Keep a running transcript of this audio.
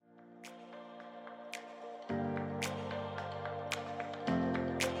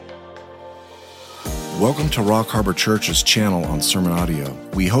Welcome to Rock Harbor Church's channel on Sermon Audio.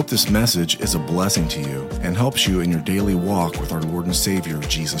 We hope this message is a blessing to you and helps you in your daily walk with our Lord and Savior,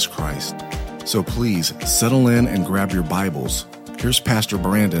 Jesus Christ. So please settle in and grab your Bibles. Here's Pastor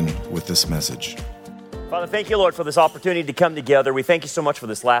Brandon with this message. Father, thank you, Lord, for this opportunity to come together. We thank you so much for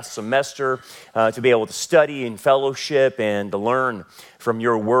this last semester, to be able to study and fellowship and to learn from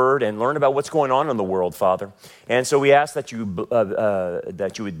your word and learn about what's going on in the world, Father. And so we ask that you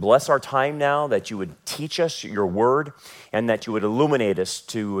would bless our time now, that you would teach us your word, and that you would illuminate us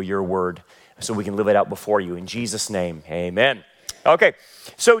to your word so we can live it out before you. In Jesus' name, amen. Okay,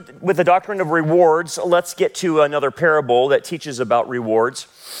 so with the doctrine of rewards, let's get to another parable that teaches about rewards.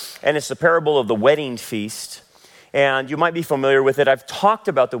 And it's the parable of the wedding feast. And you might be familiar with it. I've talked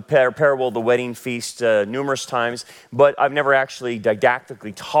about the parable of the wedding feast numerous times, but I've never actually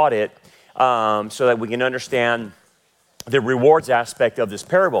didactically taught it so that we can understand the rewards aspect of this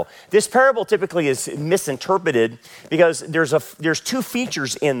parable. This parable typically is misinterpreted because there's two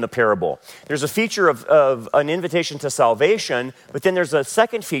features in the parable. There's a feature of an invitation to salvation, but then there's a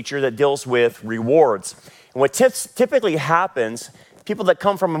second feature that deals with rewards. And what typically happens, people that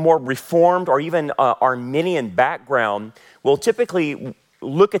come from a more reformed or even Arminian background will typically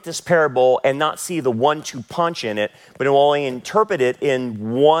look at this parable and not see the 1-2 punch in it, but will only interpret it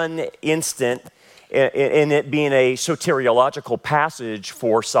in one instant, in it being a soteriological passage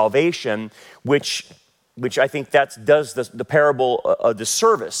for salvation, which I think does the parable a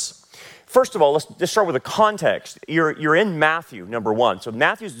disservice. First of all, let's start with the context. You're in Matthew, number one. So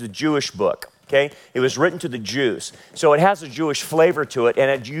Matthew's the Jewish book. Okay, it was written to the Jews. So it has a Jewish flavor to it,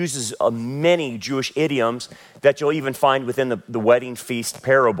 and it uses many Jewish idioms that you'll even find within the wedding feast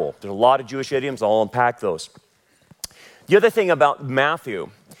parable. There's a lot of Jewish idioms. I'll unpack those. The other thing about Matthew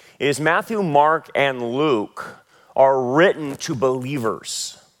is Matthew, Mark, and Luke are written to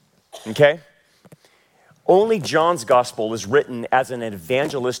believers. Okay? Only John's gospel is written as an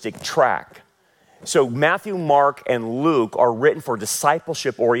evangelistic tract. So Matthew, Mark, and Luke are written for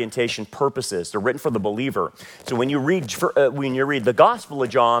discipleship orientation purposes. They're written for the believer. So when you read the Gospel of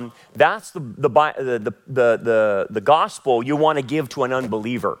John, that's the gospel you want to give to an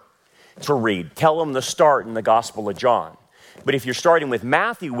unbeliever to read. Tell them the start in the Gospel of John. But if you're starting with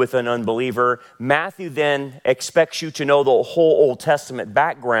Matthew with an unbeliever, Matthew then expects you to know the whole Old Testament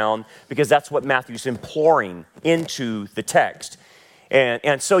background because that's what Matthew's imploring into the text.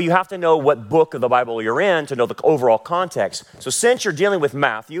 And so you have to know what book of the Bible you're in to know the overall context. So since you're dealing with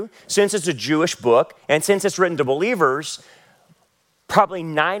Matthew, since it's a Jewish book, and since it's written to believers, probably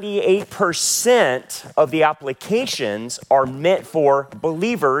 98% of the applications are meant for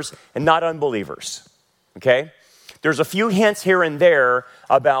believers and not unbelievers, okay? There's a few hints here and there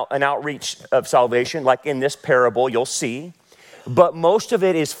about an outreach of salvation, like in this parable you'll see, but most of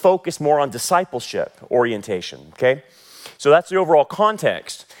it is focused more on discipleship orientation, okay? So that's the overall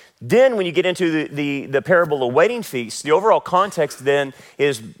context. Then when you get into the parable of wedding feast, the overall context then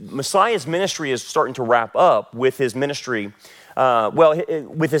is Messiah's ministry is starting to wrap up with his ministry.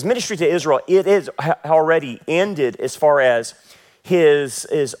 With his ministry to Israel, it is already ended as far as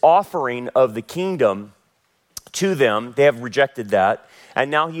his offering of the kingdom to them. They have rejected that. And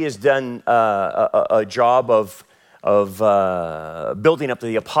now he has done a job of building up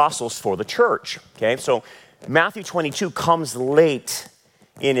the apostles for the church. Okay, so Matthew 22 comes late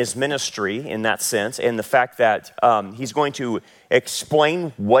in his ministry in that sense, and the fact that he's going to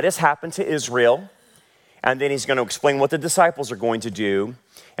explain what has happened to Israel, and then he's going to explain what the disciples are going to do,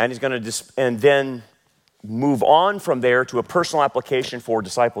 and he's going to and then move on from there to a personal application for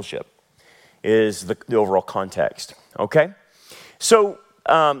discipleship is the overall context. Okay, so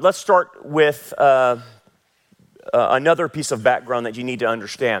let's start with another piece of background that you need to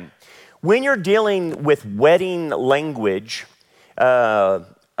understand. When you're dealing with wedding language, that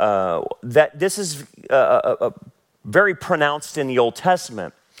this is very pronounced in the Old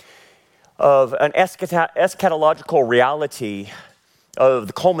Testament of an eschatological reality of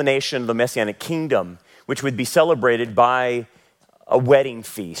the culmination of the Messianic kingdom, which would be celebrated by a wedding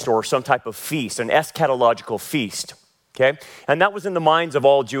feast or some type of feast, an eschatological feast. Okay, and that was in the minds of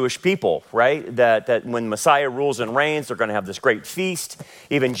all Jewish people, right? That when Messiah rules and reigns, they're going to have this great feast.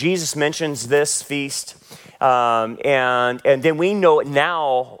 Even Jesus mentions this feast, and then we know it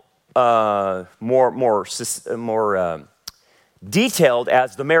now more detailed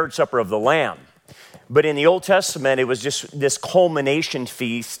as the marriage supper of the Lamb. But in the Old Testament, it was just this culmination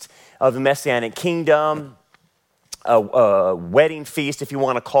feast of the Messianic kingdom. A wedding feast, if you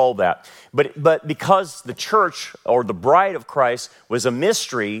want to call that. But because the church or the bride of Christ was a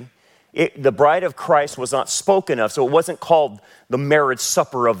mystery, the bride of Christ was not spoken of, so it wasn't called the marriage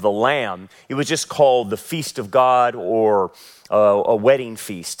supper of the Lamb. It was just called the feast of God or a wedding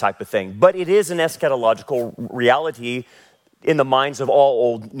feast type of thing. But it is an eschatological reality in the minds of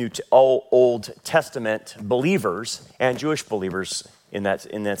all Old Testament believers and Jewish believers in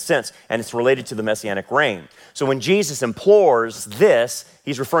that sense, and it's related to the Messianic reign. So when Jesus implores this,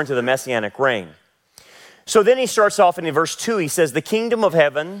 he's referring to the Messianic reign. So then he starts off in verse 2, he says, the kingdom of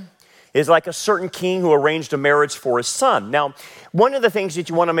heaven is like a certain king who arranged a marriage for his son. Now, one of the things that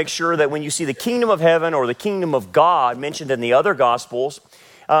you want to make sure that when you see the kingdom of heaven or the kingdom of God mentioned in the other Gospels,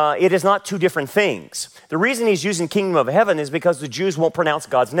 it is not two different things. The reason he's using kingdom of heaven is because the Jews won't pronounce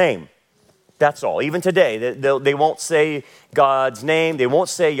God's name. That's all. Even today, they won't say God's name. They won't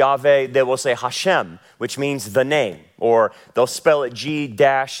say Yahweh. They will say Hashem, which means the name. Or they'll spell it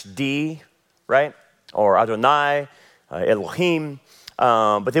G-D, right? Or Adonai, Elohim.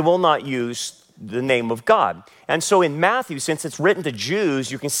 But they will not use the name of God. And so in Matthew, since it's written to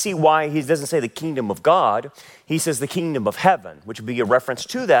Jews, you can see why he doesn't say the kingdom of God. He says the kingdom of heaven, which would be a reference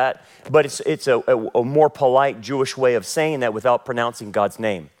to that, but it's a more polite Jewish way of saying that without pronouncing God's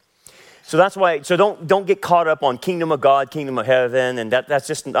name. So that's why, so don't get caught up on kingdom of God, kingdom of heaven, and that's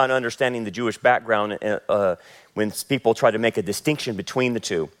just not understanding the Jewish background when people try to make a distinction between the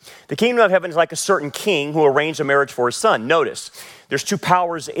two. The kingdom of heaven is like a certain king who arranged a marriage for his son. Notice, there's two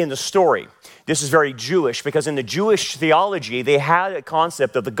powers in the story. This is very Jewish because in the Jewish theology, they had a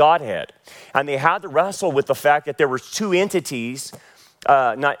concept of the Godhead. And they had to wrestle with the fact that there were two identities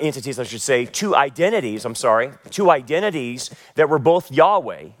that were both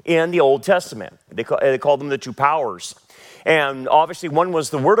Yahweh in the Old Testament. They called them the two powers. And obviously one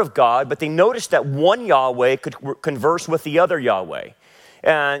was the Word of God, but they noticed that one Yahweh could converse with the other Yahweh.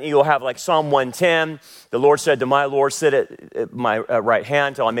 And you'll have like Psalm 110, the Lord said to my Lord, sit at my right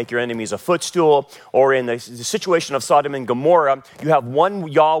hand till I make your enemies a footstool. Or in the situation of Sodom and Gomorrah, you have one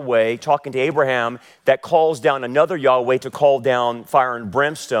Yahweh talking to Abraham that calls down another Yahweh to call down fire and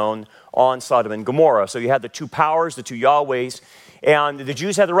brimstone on Sodom and Gomorrah. So you had the two powers, the two Yahwehs, and the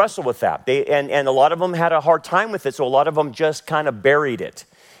Jews had to wrestle with that. And a lot of them had a hard time with it, so a lot of them just kind of buried it.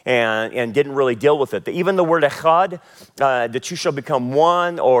 And didn't really deal with it. Even the word echad, the two shall become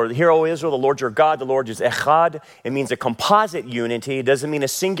one, or hear, O Israel, the Lord your God, the Lord is echad. It means a composite unity. It doesn't mean a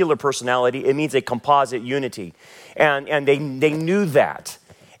singular personality. It means a composite unity. And they knew that.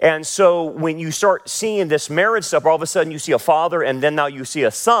 And so when you start seeing this marriage stuff, all of a sudden you see a father and then now you see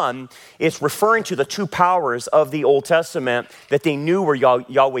a son, it's referring to the two powers of the Old Testament that they knew were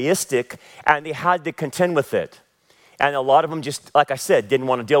Yahwehistic, and they had to contend with it. And a lot of them just, like I said, didn't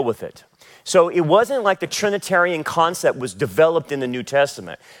want to deal with it. So it wasn't like the Trinitarian concept was developed in the New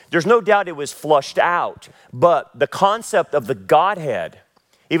Testament. There's no doubt it was flushed out, but the concept of the Godhead,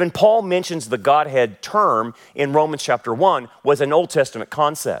 even Paul mentions the Godhead term in Romans chapter 1, was an Old Testament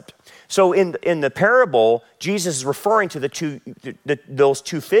concept. So in the parable, Jesus is referring to those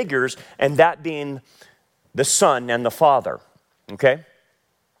two figures, and that being the Son and the Father, okay?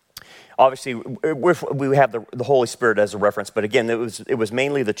 Obviously, we have the Holy Spirit as a reference, but again, it was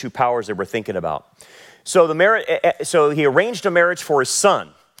mainly the two powers that we're thinking about. So he arranged a marriage for his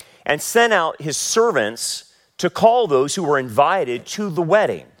son and sent out his servants to call those who were invited to the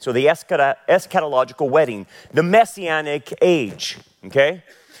wedding. So the eschatological wedding, the Messianic age, okay?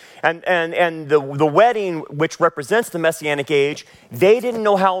 And the wedding, which represents the Messianic age, they didn't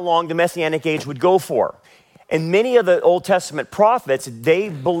know how long the Messianic age would go for. And many of the Old Testament prophets, they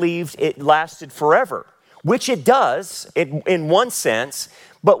believed it lasted forever, which it does in one sense.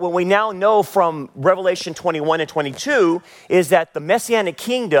 But what we now know from Revelation 21 and 22 is that the Messianic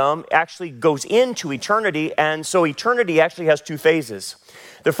kingdom actually goes into eternity, and so eternity actually has two phases.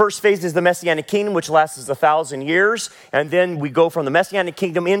 The first phase is the Messianic kingdom, which lasts 1,000 years, and then we go from the Messianic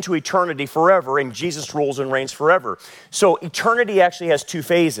kingdom into eternity forever, and Jesus rules and reigns forever. So eternity actually has two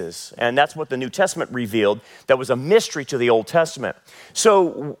phases, and that's what the New Testament revealed. That was a mystery to the Old Testament.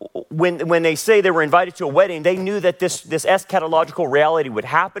 So when they say they were invited to a wedding, they knew that this eschatological reality would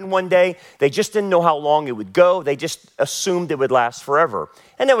happen one day. They just didn't know how long it would go. They just assumed it would last forever,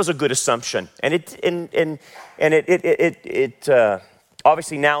 and that was a good assumption. And it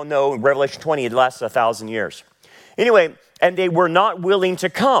obviously now know in Revelation 20 it lasts 1,000 years. Anyway, and they were not willing to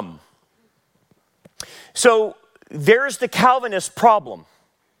come. So there's the Calvinist problem.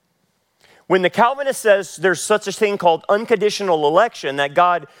 When the Calvinist says there's such a thing called unconditional election, that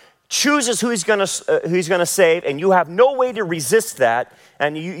God chooses who he's going to save, and you have no way to resist that,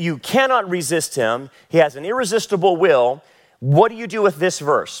 and you cannot resist him. He has an irresistible will. What do you do with this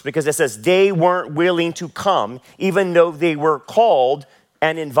verse? Because it says they weren't willing to come, even though they were called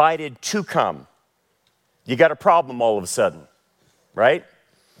and invited to come, you got a problem all of a sudden, right?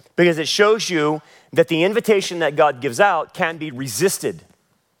 Because it shows you that the invitation that God gives out can be resisted.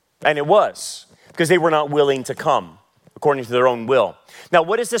 And it was, because they were not willing to come according to their own will. Now,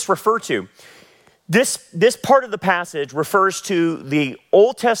 what does this refer to? This part of the passage refers to the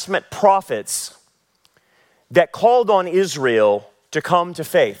Old Testament prophets that called on Israel to come to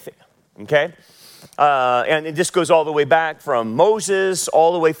faith, okay? And this goes all the way back from Moses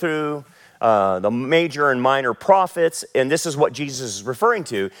all the way through the major and minor prophets, and this is what Jesus is referring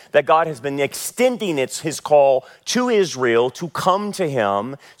to, that God has been extending his call to Israel to come to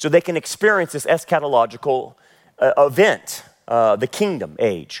him so they can experience this eschatological event, the kingdom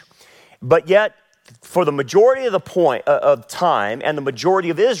age. But yet, for the majority of of time, and the majority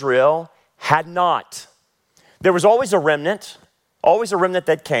of Israel had not. There was always a remnant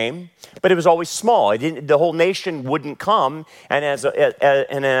that came, but it was always small. The whole nation wouldn't come, and as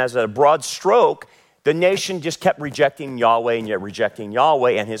a broad stroke, the nation just kept rejecting Yahweh and yet rejecting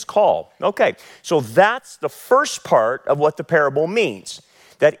Yahweh and his call. Okay, so that's the first part of what the parable means,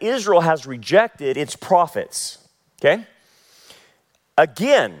 that Israel has rejected its prophets. Okay?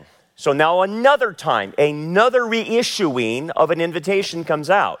 Again, so now another time, another reissuing of an invitation comes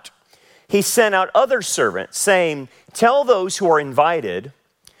out. He sent out other servants, saying, "Tell those who are invited,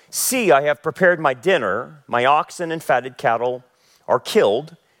 see, I have prepared my dinner, my oxen and fatted cattle are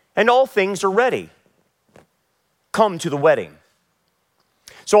killed, and all things are ready. Come to the wedding."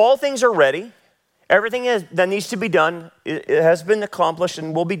 So all things are ready. Everything that needs to be done, it has been accomplished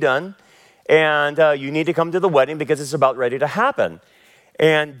and will be done. And you need to come to the wedding because it's about ready to happen.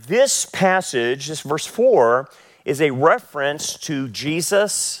 And this passage, this verse 4, is a reference to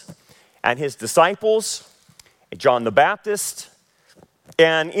Jesus and his disciples, John the Baptist,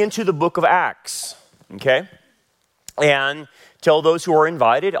 and into the book of Acts, okay? And tell those who are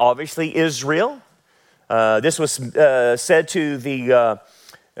invited, obviously Israel. This was said to the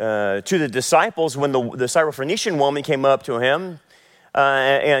disciples when the Syrophoenician woman came up to him,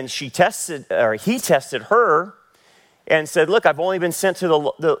 and he tested her and said, "Look, I've only been sent to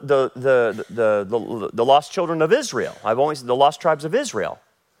the lost children of Israel. The lost tribes of Israel.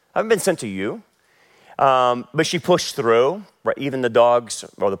 I haven't been sent to you." But she pushed through. Right? Even the dogs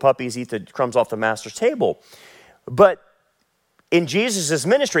or the puppies eat the crumbs off the master's table. But in Jesus'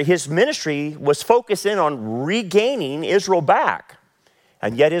 ministry, his ministry was focused in on regaining Israel back.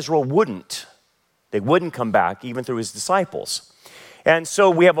 And yet Israel wouldn't. They wouldn't come back, even through his disciples. And so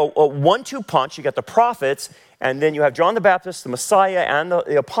we have a 1-2 punch. You got the prophets, and then you have John the Baptist, the Messiah, and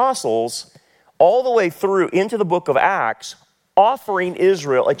the apostles, all the way through into the book of Acts, offering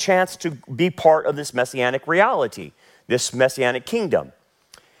Israel a chance to be part of this messianic reality, this messianic kingdom,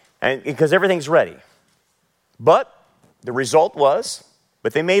 and because everything's ready. But the result was,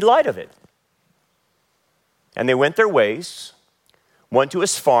 but they made light of it. And they went their ways, one to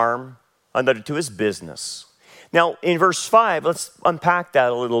his farm, another to his business. Now, in verse 5, let's unpack that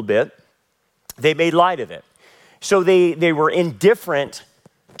a little bit. They made light of it. So they were indifferent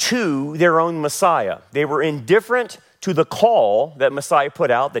to their own Messiah. They were indifferent to the call that Messiah put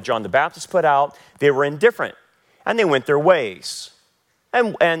out, that John the Baptist put out. They were indifferent, and they went their ways.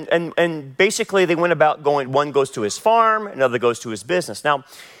 And basically they went about going, one goes to his farm, another goes to his business. Now,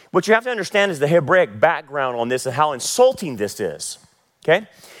 what you have to understand is the Hebraic background on this and how insulting this is, okay?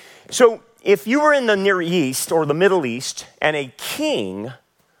 So if you were in the Near East or the Middle East and a king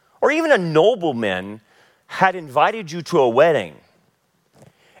or even a nobleman had invited you to a wedding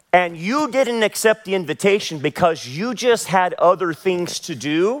and you didn't accept the invitation because you just had other things to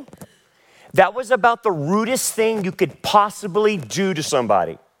do, that was about the rudest thing you could possibly do to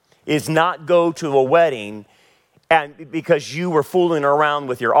somebody, is not go to a wedding and because you were fooling around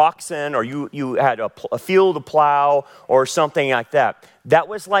with your oxen or you had a field to plow or something like that. That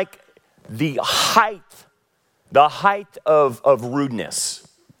was like the height of rudeness,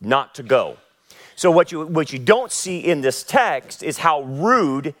 not to go. So what you don't see in this text is how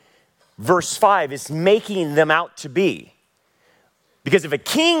rude verse 5 is making them out to be. Because if a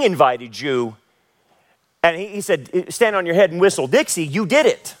king invited you and he said, "Stand on your head and whistle Dixie," you did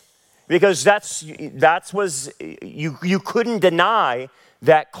it. Because you couldn't deny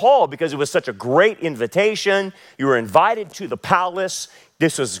that call because it was such a great invitation. You were invited to the palace.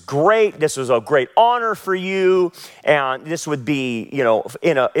 This was great. This was a great honor for you. And this would be,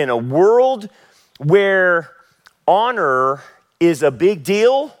 in a world where honor is a big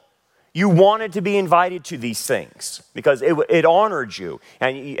deal, you wanted to be invited to these things because it honored you.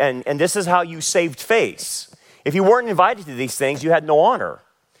 And this is how you saved face. If you weren't invited to these things, you had no honor.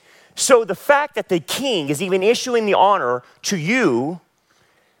 So the fact that the king is even issuing the honor to you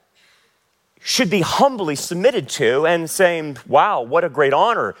should be humbly submitted to and saying, wow, what a great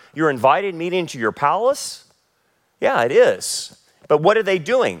honor. You're invited me into your palace? Yeah, it is. But what are they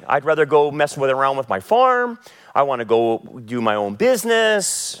doing? I'd rather go mess around with my farm. I want to go do my own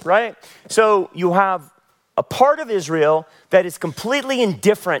business, right? So you have a part of Israel that is completely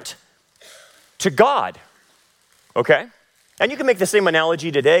indifferent to God, okay? And you can make the same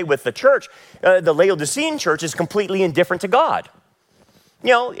analogy today with the church. The Laodicean church is completely indifferent to God. You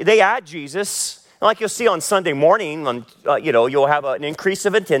know, they add Jesus. Like you'll see on Sunday morning, you'll have an increase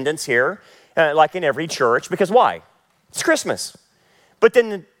of attendance here, like in every church. Because why? It's Christmas. But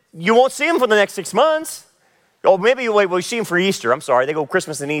then you won't see them for the next 6 months. Or maybe we'll see them for Easter. I'm sorry, they go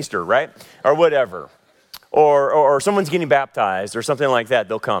Christmas and Easter, right? Or whatever. Or someone's getting baptized or something like that,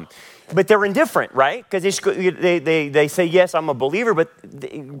 they'll come. But they're indifferent, right? Because they say, yes, I'm a believer, but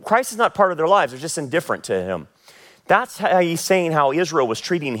Christ is not part of their lives. They're just indifferent to him. That's how he's saying how Israel was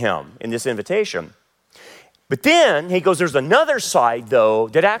treating him in this invitation. But then he goes, there's another side, though,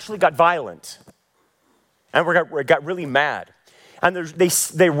 that actually got violent. And we got really mad. And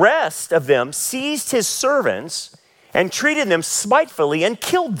the rest of them seized his servants and treated them spitefully and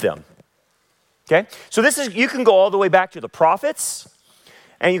killed them. Okay? So you can go all the way back to the prophets.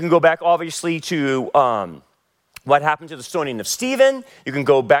 And you can go back, obviously, to what happened to the stoning of Stephen. You can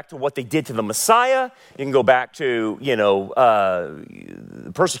go back to what they did to the Messiah. You can go back to,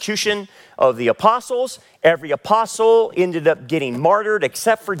 the persecution of the apostles. Every apostle ended up getting martyred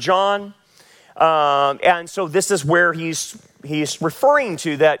except for John. And so this is where he's referring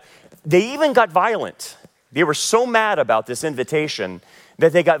to that they even got violent. They were so mad about this invitation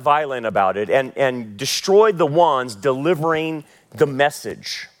that they got violent about it and destroyed the ones delivering the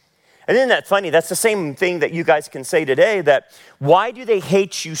message. And isn't that funny? That's the same thing that you guys can say today, that why do they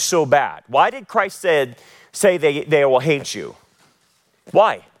hate you so bad? Why did Christ say they will hate you?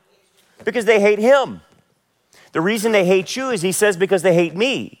 Why? Because they hate him. The reason they hate you is he says because they hate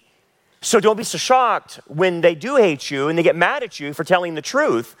me. So don't be so shocked when they do hate you and they get mad at you for telling the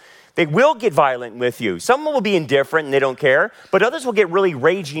truth. They will get violent with you. Some will be indifferent and they don't care, but others will get really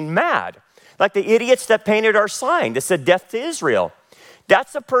raging mad. Like the idiots that painted our sign that said death to Israel.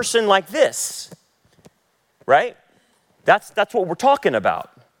 That's a person like this, right? That's what we're talking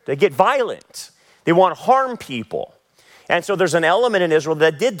about. They get violent. They want to harm people. And so there's an element in Israel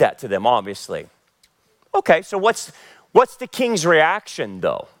that did that to them, obviously. Okay, so what's the king's reaction,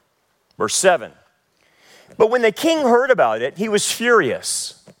 though? Verse 7. But when the king heard about it, he was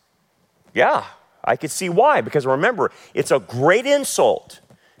furious. Yeah, I could see why. Because remember, it's a great insult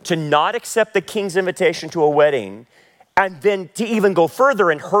to not accept the king's invitation to a wedding and then to even go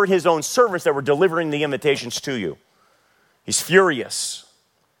further and hurt his own servants that were delivering the invitations to you. He's furious.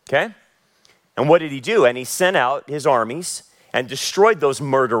 Okay? And what did he do? And he sent out his armies and destroyed those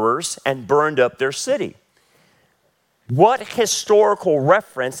murderers and burned up their city. What historical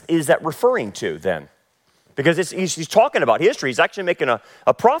reference is that referring to then? Because he's talking about history. He's actually making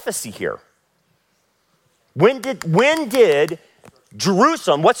a prophecy here. When did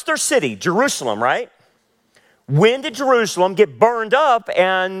Jerusalem, what's their city? Jerusalem, right? When did Jerusalem get burned up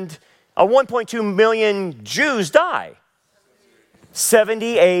and 1.2 million Jews die?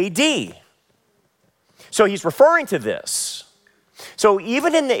 70 AD. So he's referring to this. So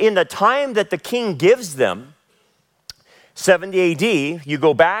even in the time that the king gives them, 70 AD, you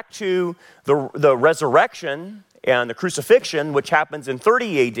go back to the resurrection and the crucifixion, which happens in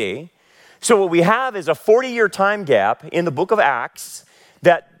 30 AD. So what we have is a 40-year time gap in the book of Acts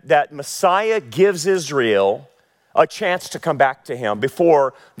that Messiah gives Israel a chance to come back to him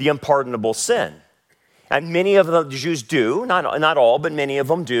before the unpardonable sin. And many of the Jews do, not all, but many of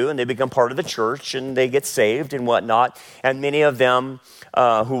them do, and they become part of the church, and they get saved and whatnot. And many of them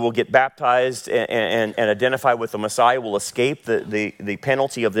who will get baptized and identify with the Messiah will escape the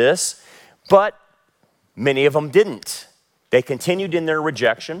penalty of this. But many of them didn't. They continued in their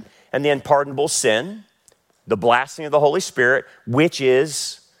rejection and the unpardonable sin, the blasphemy of the Holy Spirit, which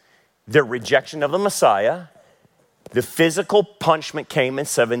is their rejection of the Messiah. The physical punishment came in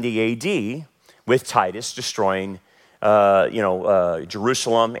 70 AD with Titus destroying,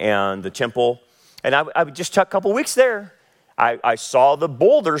 Jerusalem and the temple. And I just took a couple weeks there. I saw the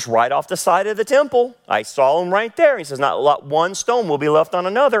boulders right off the side of the temple. I saw them right there. He says, not one stone will be left on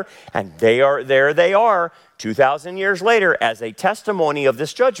another. And they are, 2,000 years later, as a testimony of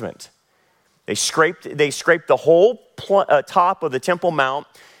this judgment. They scraped the whole top of the Temple Mount.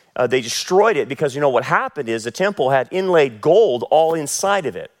 They destroyed it because, what happened is the temple had inlaid gold all inside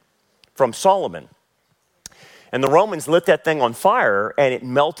of it from Solomon. And the Romans lit that thing on fire and it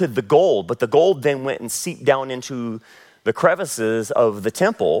melted the gold. But the gold then went and seeped down into the crevices of the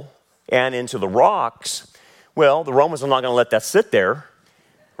temple and into the rocks, well, the Romans are not going to let that sit there,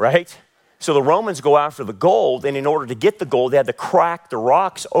 right? So the Romans go after the gold, and in order to get the gold, they had to crack the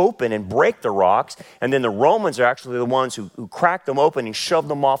rocks open and break the rocks, and then the Romans are actually the ones who cracked them open and shoved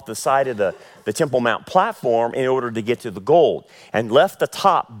them off the side of the Temple Mount platform in order to get to the gold, and left the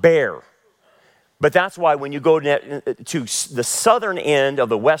top bare. But that's why when you go to the southern end of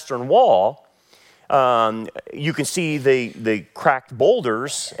the western wall, you can see the cracked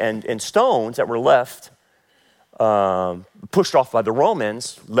boulders and stones that were left, pushed off by the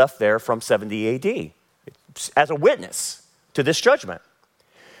Romans, left there from 70 AD as a witness to this judgment.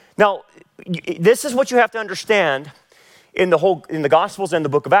 Now, this is what you have to understand in the Gospels and the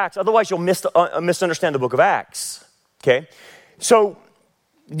book of Acts. Otherwise, you'll misunderstand the book of Acts. Okay? So,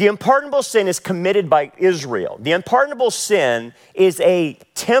 the unpardonable sin is committed by Israel. The unpardonable sin is a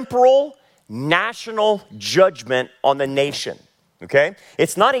temporal, national judgment on the nation. Okay?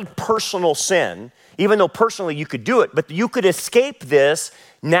 It's not a personal sin, even though personally you could do it, but you could escape this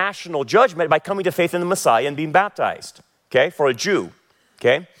national judgment by coming to faith in the Messiah and being baptized, okay, for a Jew,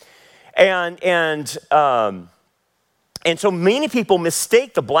 okay? And so many people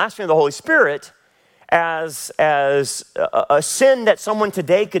mistake the blasphemy of the Holy Spirit as a sin that someone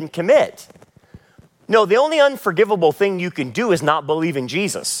today can commit. No, the only unforgivable thing you can do is not believe in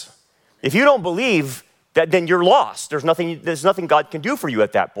Jesus. If you don't believe, then you're lost. There's nothing God can do for you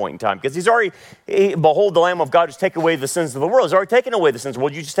at that point in time, because behold the Lamb of God who's taken away the sins of the world. He's already taken away the sins of the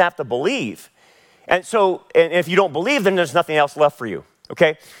world. You just have to believe. And so, and if you don't believe, then there's nothing else left for you,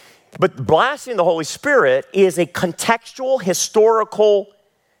 okay? But blaspheming the Holy Spirit is a contextual, historical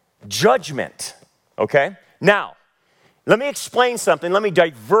judgment, okay? Now, let me explain something. Let me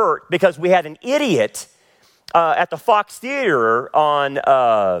divert, because we had an idiot at the Fox Theater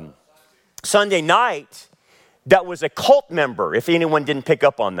on Sunday night that was a cult member, if anyone didn't pick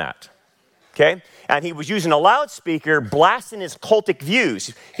up on that, okay? And he was using a loudspeaker, blasting his cultic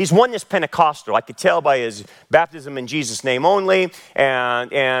views. He's oneness Pentecostal. I could tell by his baptism in Jesus' name only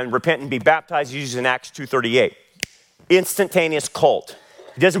and repent and be baptized. He's using Acts 2:38. Instantaneous cult.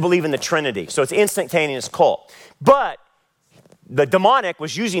 He doesn't believe in the Trinity, so it's instantaneous cult. But the demonic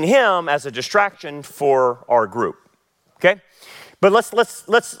was using him as a distraction for our group, okay? But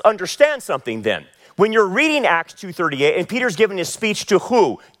let's understand something then. When you're reading Acts 2:38, and Peter's giving his speech to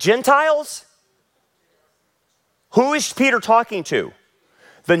who? Gentiles? Who is Peter talking to?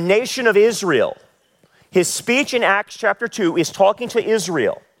 The nation of Israel. His speech in Acts chapter 2 is talking to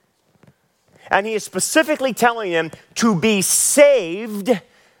Israel. And he is specifically telling them to be saved,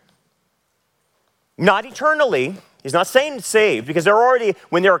 not eternally. He's not saying saved, because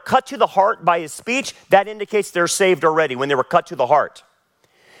when they were cut to the heart by his speech, that indicates they're saved already, when they were cut to the heart.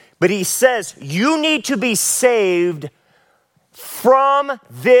 But he says, you need to be saved from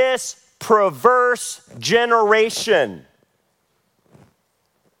this perverse generation.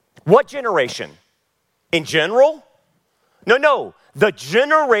 What generation? In general? No. The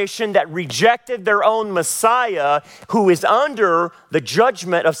generation that rejected their own Messiah, who is under the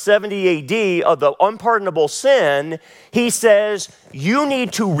judgment of 70 AD of the unpardonable sin. He says, you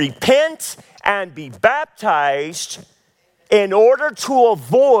need to repent and be baptized in order to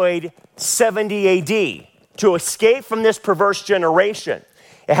avoid 70 AD, to escape from this perverse generation.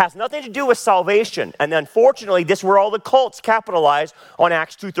 It has nothing to do with salvation. And unfortunately, this is where all the cults capitalize on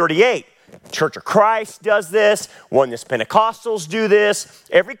Acts 2:38. Church of Christ does this. Oneness Pentecostals do this.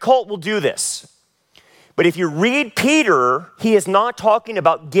 Every cult will do this. But if you read Peter, he is not talking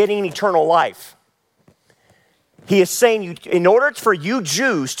about getting eternal life. He is saying, in order for you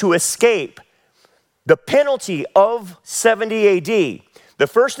Jews to escape the penalty of 70 AD, the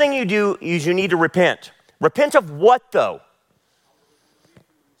first thing you do is you need to repent. Repent of what, though?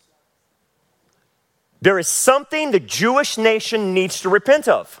 There is something the Jewish nation needs to repent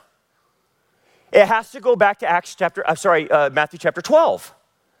of. It has to go back to Matthew chapter 12.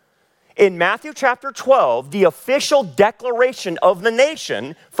 In Matthew chapter 12, the official declaration of the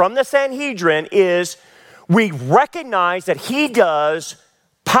nation from the Sanhedrin is, we recognize that he does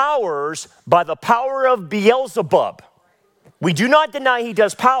powers by the power of Beelzebub. We do not deny he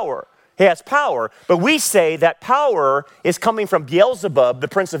does power. He has power, but we say that power is coming from Beelzebub, the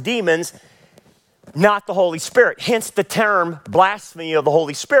prince of demons, not the Holy Spirit. Hence the term blasphemy of the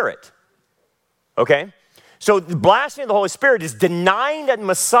Holy Spirit. Okay? So the blasphemy of the Holy Spirit is denying that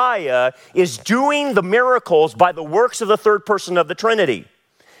Messiah is doing the miracles by the works of the third person of the Trinity.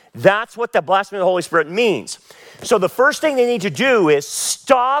 That's what the blasphemy of the Holy Spirit means. So the first thing they need to do is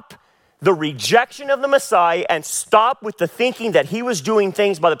stop the rejection of the Messiah and stop with the thinking that he was doing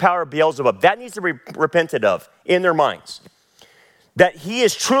things by the power of Beelzebub. That needs to be repented of in their minds. that he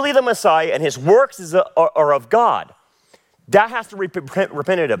is truly the Messiah and his works are of God. That has to be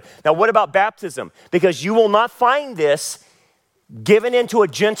repentative. Now, what about baptism? Because you will not find this given into a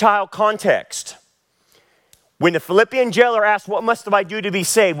Gentile context. When the Philippian jailer asked, what must I do to be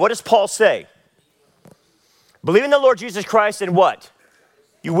saved? What does Paul say? Believe in the Lord Jesus Christ and what?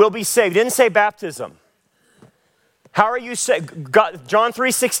 You will be saved. He didn't say baptism. How are you saved? John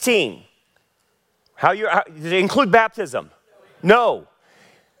 3:16. Does it include baptism? No.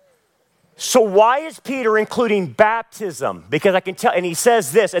 So why is Peter including baptism? Because I can tell, and he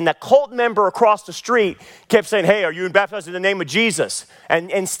says this, and the cult member across the street kept saying, hey, are you baptized in the name of Jesus? And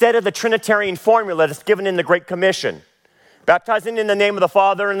instead of the Trinitarian formula that's given in the Great Commission, baptizing in the name of the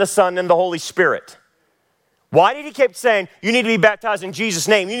Father and the Son and the Holy Spirit. Why did he keep saying, you need to be baptized in Jesus'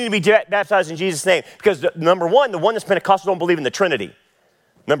 name? You need to be baptized in Jesus' name. Because number one, the oneness Pentecostals don't believe in the Trinity.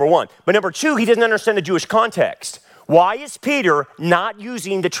 Number one. But number two, he doesn't understand the Jewish context. Why is Peter not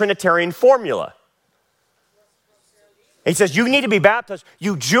using the Trinitarian formula? He says, you need to be baptized.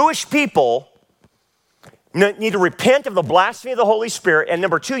 You Jewish people need to repent of the blasphemy of the Holy Spirit. And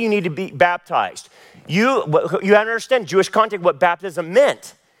number two, you need to be baptized. You understand Jewish context, what baptism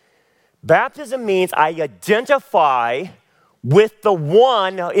meant. Baptism means I identify with the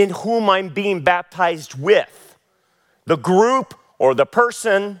one in whom I'm being baptized with. The group or the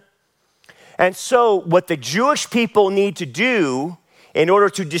person. And so what the Jewish people need to do in order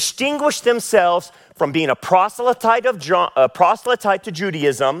to distinguish themselves from being a proselyte to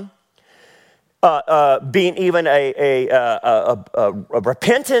Judaism, being even a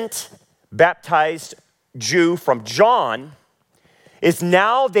repentant, baptized Jew from John, is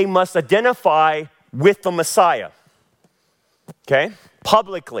now they must identify with the Messiah. Okay?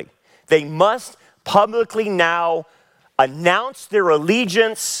 Publicly. They must publicly now announce their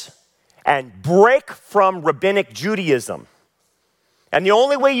allegiance and break from rabbinic Judaism. And the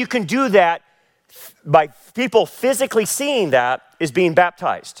only way you can do that by people physically seeing that is being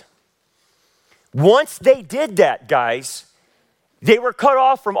baptized. Once they did that, guys, they were cut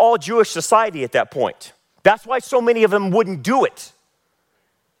off from all Jewish society at that point. That's why so many of them wouldn't do it.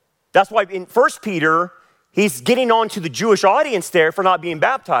 That's why in 1 Peter, he's getting on to the Jewish audience there for not being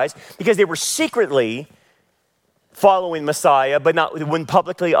baptized because they were secretly following Messiah, but wouldn't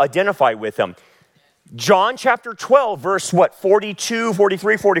publicly identify with him. John chapter 12, verse 42,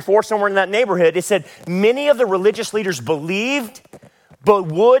 43, 44, somewhere in that neighborhood, it said, many of the religious leaders believed, but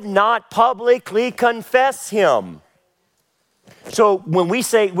would not publicly confess him. So when we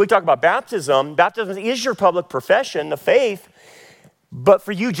talk about baptism is your public profession of faith, but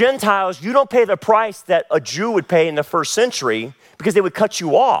for you Gentiles, you don't pay the price that a Jew would pay in the first century because they would cut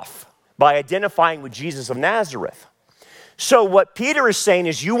you off by identifying with Jesus of Nazareth. So what Peter is saying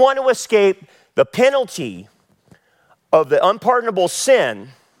is you want to escape the penalty of the unpardonable sin,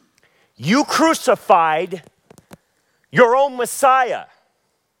 you crucified your own Messiah.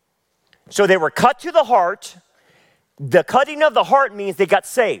 So they were cut to the heart. The cutting of the heart means they got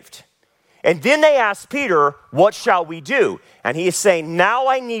saved. And then they asked Peter, what shall we do? And he is saying, now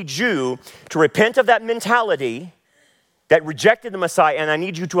I need you to repent of that mentality that rejected the Messiah, and I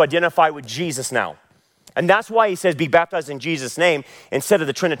need you to identify with Jesus now. And that's why he says, be baptized in Jesus' name instead of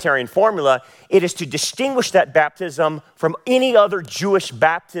the Trinitarian formula. It is to distinguish that baptism from any other Jewish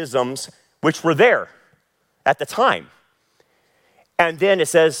baptisms which were there at the time. And then it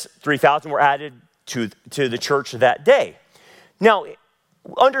says 3,000 were added to the church that day. Now,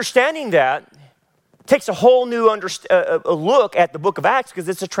 understanding that takes a whole new look at the book of Acts because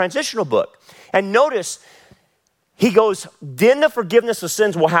it's a transitional book. And notice, he goes, then the forgiveness of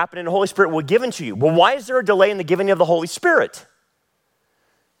sins will happen and the Holy Spirit will be given to you. Well, why is there a delay in the giving of the Holy Spirit?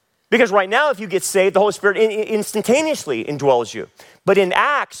 Because right now, if you get saved, the Holy Spirit instantaneously indwells you. But in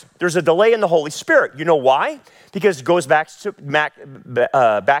Acts, there's a delay in the Holy Spirit. You know why? Because it goes back to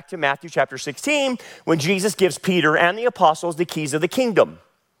Matthew chapter 16, when Jesus gives Peter and the apostles the keys of the kingdom.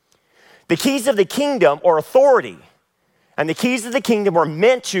 The keys of the kingdom are authority. And the keys of the kingdom are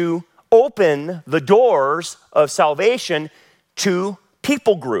meant to open the doors of salvation to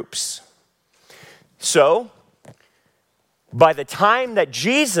people groups. So, by the time that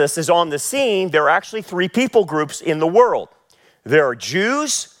Jesus is on the scene, there are actually three people groups in the world. There are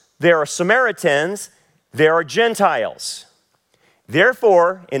Jews, there are Samaritans, there are Gentiles.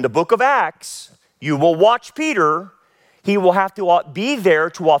 Therefore, in the book of Acts, you will watch Peter. He will have to be there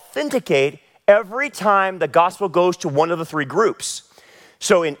to authenticate every time the gospel goes to one of the three groups.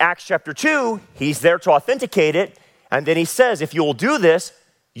 So in Acts chapter 2, he's there to authenticate it. And then he says, if you will do this,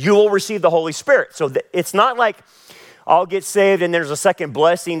 you will receive the Holy Spirit. So it's not like I'll get saved and there's a second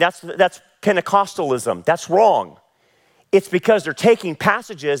blessing. That's Pentecostalism. That's wrong. It's because they're taking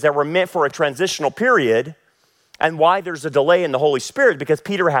passages that were meant for a transitional period, and why there's a delay in the Holy Spirit, because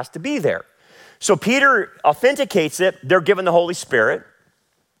Peter has to be there. So Peter authenticates it. They're given the Holy Spirit.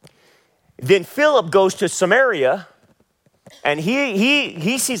 Then Philip goes to Samaria, and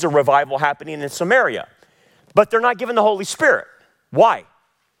he sees a revival happening in Samaria. But they're not given the Holy Spirit. Why?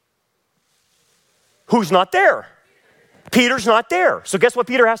 Who's not there? Peter's not there. So guess what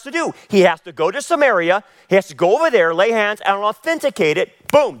Peter has to do? He has to go to Samaria. He has to go over there, lay hands, and authenticate it.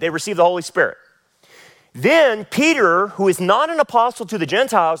 Boom, they receive the Holy Spirit. Then Peter, who is not an apostle to the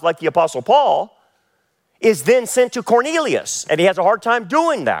Gentiles like the Apostle Paul, is then sent to Cornelius. And he has a hard time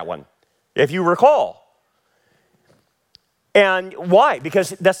doing that one, if you recall. And why?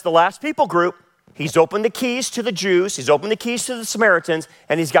 Because that's the last people group. He's opened the keys to the Jews. He's opened the keys to the Samaritans.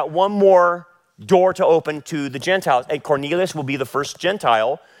 And he's got one more door to open to the Gentiles. And Cornelius will be the first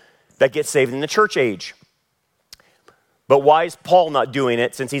Gentile that gets saved in the church age. But why is Paul not doing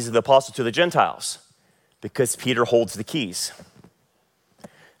it since he's the apostle to the Gentiles? Because Peter holds the keys.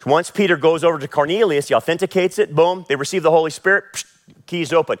 Once Peter goes over to Cornelius, he authenticates it, boom, they receive the Holy Spirit,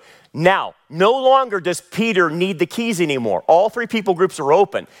 keys open. Now, no longer does Peter need the keys anymore. All three people groups are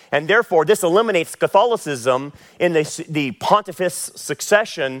open, and therefore this eliminates Catholicism in the pontifice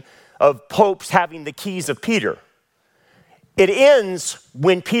succession of popes having the keys of Peter. It ends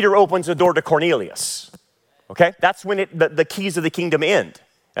when Peter opens the door to Cornelius. Okay? That's when the keys of the kingdom end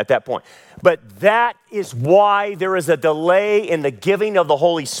at that point. But that is why there is a delay in the giving of the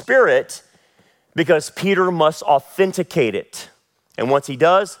Holy Spirit, because Peter must authenticate it. And once he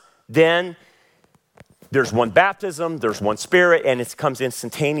does, then there's one baptism, there's one Spirit, and it comes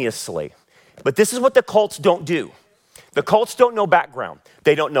instantaneously. But this is what the cults don't do. The cults don't know background.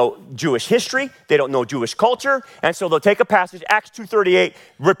 They don't know Jewish history. They don't know Jewish culture. And so they'll take a passage, Acts 2:38,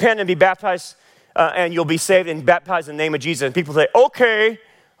 repent and be baptized, and you'll be saved and baptized in the name of Jesus. And people say, okay,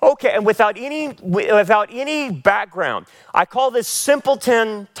 and without any background. I call this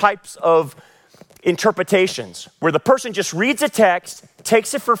simpleton types of interpretations, where the person just reads a text,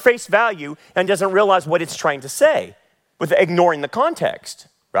 takes it for face value, and doesn't realize what it's trying to say, with ignoring the context,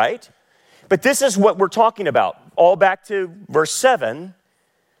 right? But this is what we're talking about. All back to verse 7,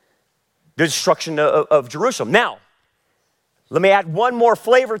 the destruction of Jerusalem. Now, let me add one more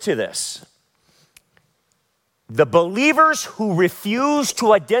flavor to this. The believers who refuse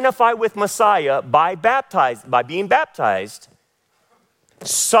to identify with Messiah by being baptized,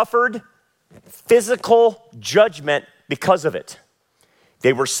 suffered physical judgment because of it.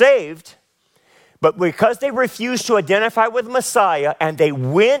 They were saved, but because they refused to identify with Messiah and they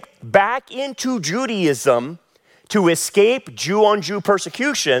went back into Judaism to escape Jew-on-Jew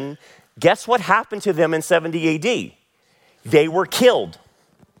persecution, guess what happened to them in 70 AD? They were killed.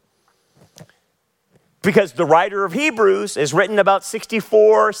 Because the writer of Hebrews is written about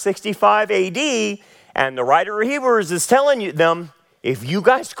 64, 65 AD, and the writer of Hebrews is telling them, if you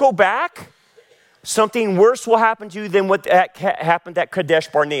guys go back, something worse will happen to you than what happened at Kadesh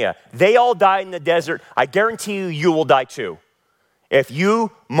Barnea. They all died in the desert. I guarantee you, you will die too. If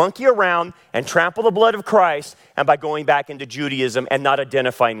you monkey around and trample the blood of Christ and by going back into Judaism and not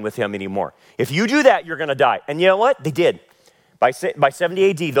identifying with him anymore. If you do that, you're going to die. And you know what? They did. By 70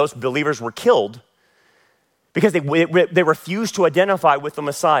 AD, those believers were killed because they refused to identify with the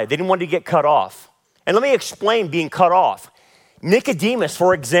Messiah. They didn't want to get cut off. And let me explain being cut off. Nicodemus,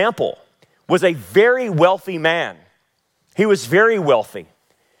 for example, was a very wealthy man. He was very wealthy.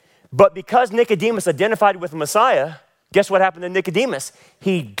 But because Nicodemus identified with the Messiah, guess what happened to Nicodemus?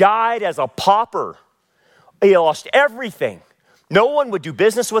 He died as a pauper. He lost everything. No one would do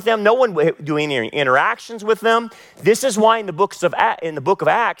business with them. No one would do any interactions with them. This is why in the book of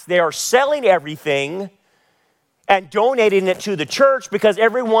Acts, they are selling everything and donating it to the church, because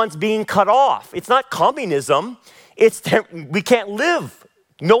everyone's being cut off. It's not communism. It's we can't live.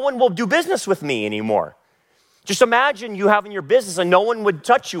 No one will do business with me anymore. Just imagine you having your business and no one would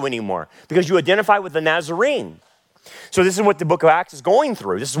touch you anymore because you identify with the Nazarene. So this is what the book of Acts is going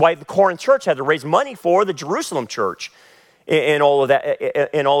through. This is why the Corinth church had to raise money for the Jerusalem church in all of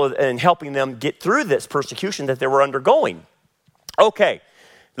that, and helping them get through this persecution that they were undergoing. Okay,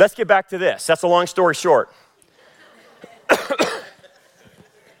 let's get back to this. That's a long story short.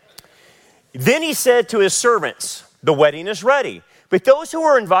 Then he said to his servants, the wedding is ready, but those who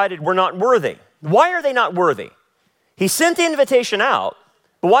were invited were not worthy. Why are they not worthy? He sent the invitation out,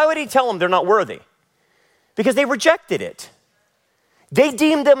 but why would he tell them they're not worthy? Because they rejected it. They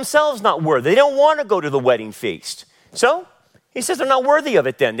deemed themselves not worthy. They don't want to go to the wedding feast. So he says they're not worthy of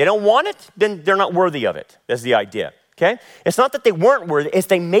it then. They don't want it, then they're not worthy of it. That's the idea, okay? It's not that they weren't worthy, it's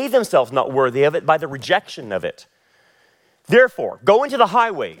they made themselves not worthy of it by the rejection of it. Therefore, go into the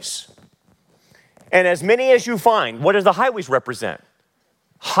highways, and as many as you find. What does the highways represent?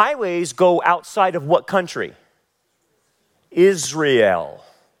 Highways go outside of what country? Israel.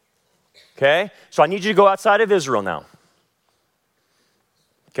 Okay? So I need you to go outside of Israel now.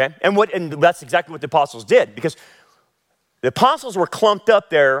 Okay? And that's exactly what the apostles did, because the apostles were clumped up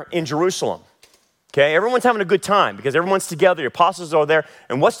there in Jerusalem. Okay? Everyone's having a good time because everyone's together. The apostles are there.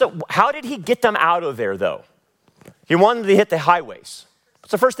 And how did he get them out of there, though? He wanted them to hit the highways.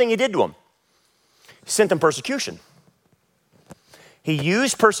 What's the first thing he did to them? He sent them persecution. He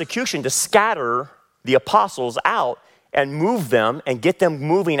used persecution to scatter the apostles out and move them and get them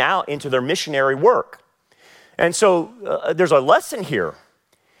moving out into their missionary work. And so there's a lesson here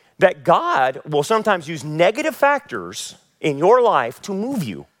that God will sometimes use negative factors in your life to move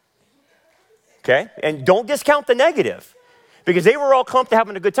you. Okay? And don't discount the negative. Because they were all clumped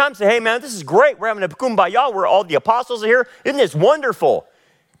having a good time. Say, hey man, this is great. We're having a kumbaya where all the apostles are here. Isn't this wonderful?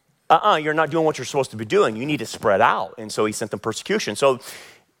 You're not doing what you're supposed to be doing. You need to spread out. And so he sent them persecution. So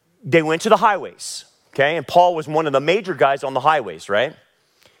they went to the highways. Okay? And Paul was one of the major guys on the highways, right?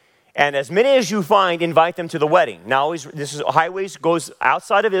 And as many as you find, invite them to the wedding. Now, highways goes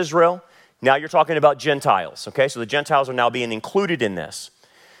outside of Israel. Now you're talking about Gentiles. Okay? So the Gentiles are now being included in this.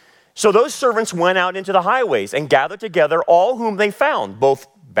 So those servants went out into the highways and gathered together all whom they found, both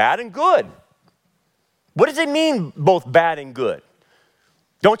bad and good. What does it mean, both bad and good?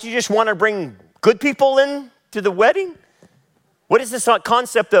 Don't you just want to bring good people in to the wedding? What is this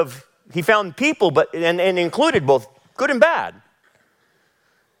concept of he found people and included both good and bad?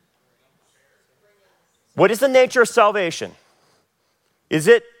 What is the nature of salvation? Is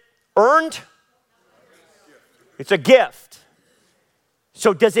it earned? It's a gift.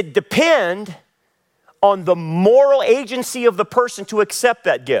 So does it depend on the moral agency of the person to accept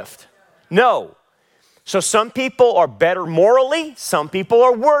that gift? No. So some people are better morally, some people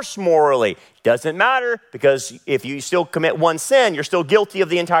are worse morally. Doesn't matter, because if you still commit one sin, you're still guilty of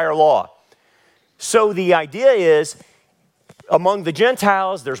the entire law. So the idea is, among the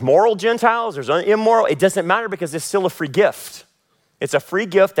Gentiles, there's moral Gentiles, there's immoral. It doesn't matter because it's still a free gift. It's a free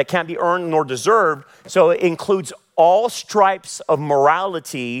gift that can't be earned nor deserved, so it includes all stripes of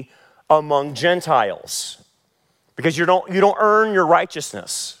morality among Gentiles. Because you don't earn your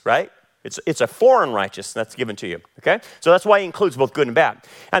righteousness, right? It's a foreign righteousness that's given to you, okay? So that's why it includes both good and bad.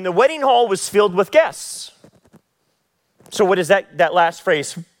 And the wedding hall was filled with guests. So what does that last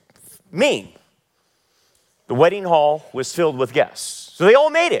phrase mean? The wedding hall was filled with guests. So they all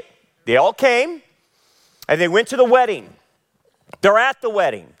made it. They all came, and they went to the wedding. They're at the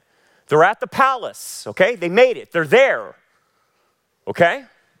wedding. They're at the palace, okay? They made it. They're there, okay?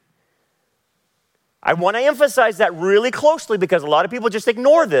 I want to emphasize that really closely because a lot of people just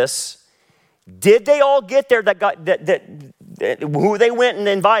ignore this. Did they all get there who they went and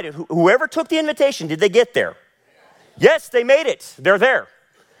invited? Whoever took the invitation, did they get there? Yes, they made it. They're there.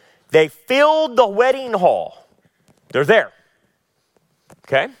 They filled the wedding hall. They're there,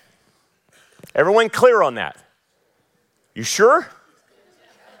 okay? Everyone clear on that? You sure?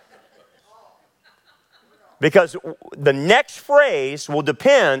 Because the next phrase will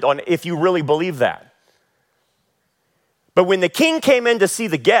depend on if you really believe that. But when the king came in to see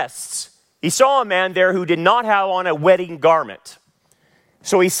the guests, he saw a man there who did not have on a wedding garment.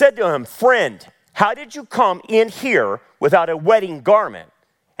 So he said to him, "Friend, how did you come in here without a wedding garment?"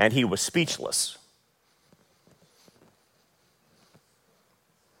 And he was speechless.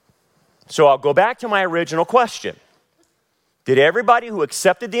 So I'll go back to my original question. Did everybody who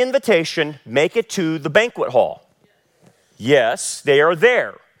accepted the invitation make it to the banquet hall? Yes, they are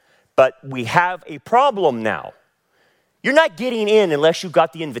there. But we have a problem now. You're not getting in unless you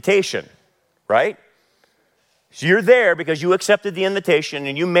got the invitation, right? So you're there because you accepted the invitation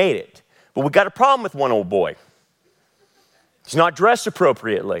and you made it. But we got a problem with one old boy. He's not dressed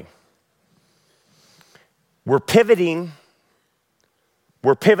appropriately. We're pivoting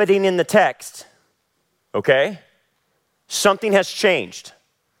in the text, okay? Something has changed.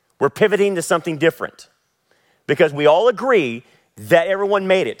 We're pivoting to something different because we all agree that everyone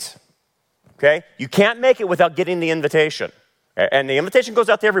made it, okay? You can't make it without getting the invitation. And the invitation goes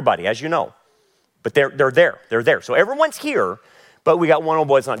out to everybody, as you know. But they're there. So everyone's here, but we got one old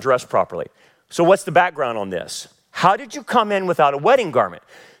boy that's not dressed properly. So what's the background on this? How did you come in without a wedding garment?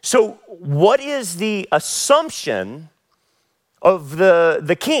 So what is the assumption of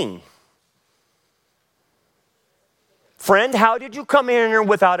the king? Friend, how did you come in here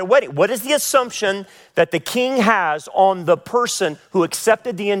without a wedding? What is the assumption that the king has on the person who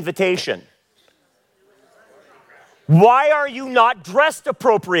accepted the invitation? Why are you not dressed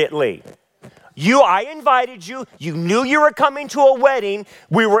appropriately? I invited you. You knew you were coming to a wedding.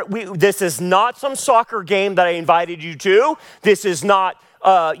 This is not some soccer game that I invited you to. This is not,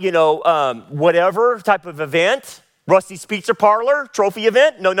 whatever type of event. Rusty's Pizza Parlor, trophy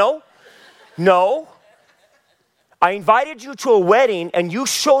event. No. I invited you to a wedding and you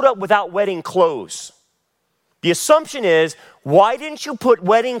showed up without wedding clothes. The assumption is, why didn't you put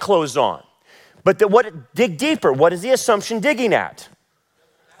wedding clothes on? But dig deeper. What is the assumption digging at?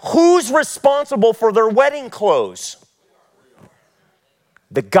 Who's responsible for their wedding clothes?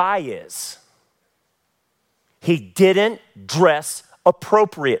 The guy is. He didn't dress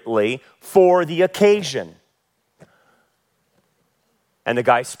appropriately for the occasion. And the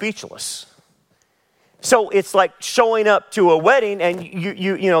guy's speechless. So it's like showing up to a wedding and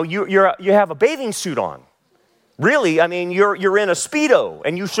you have a bathing suit on. Really, I mean, you're in a Speedo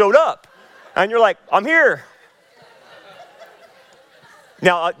and you showed up. And you're like, I'm here.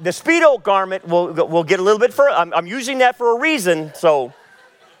 Now, the Speedo garment will get a little bit further. I'm using that for a reason, so.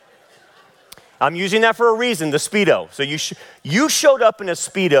 I'm using that for a reason, the Speedo. So you showed up in a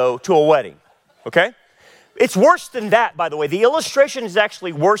Speedo to a wedding, okay? It's worse than that, by the way. The illustration is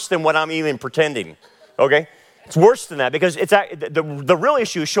actually worse than what I'm even pretending, okay? It's worse than that because the real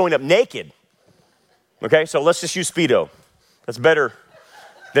issue is showing up naked, okay? So let's just use Speedo. That's better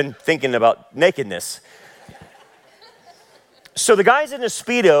than thinking about nakedness. So the guy's in a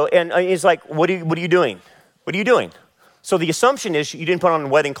Speedo, and he's like, what are you doing? What are you doing? So the assumption is you didn't put on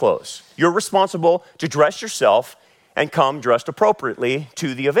wedding clothes. You're responsible to dress yourself and come dressed appropriately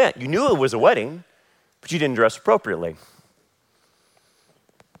to the event. You knew it was a wedding, but you didn't dress appropriately.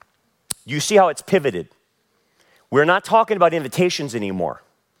 You see how it's pivoted. We're not talking about invitations anymore.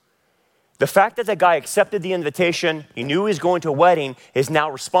 The fact that the guy accepted the invitation, he knew he was going to a wedding, is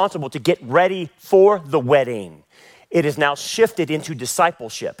now responsible to get ready for the wedding. It is now shifted into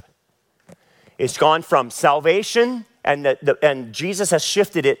discipleship. It's gone from salvation, and Jesus has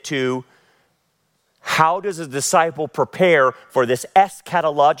shifted it to how does a disciple prepare for this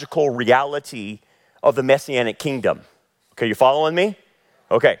eschatological reality of the Messianic kingdom. Okay, you following me?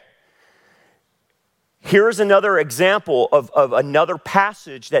 Okay. Here's another example of another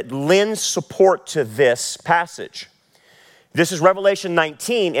passage that lends support to this passage. This is Revelation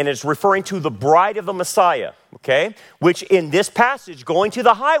 19, and it's referring to the bride of the Messiah, okay? Which in this passage, going to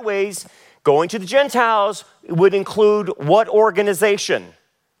the highways, going to the Gentiles, would include what organization?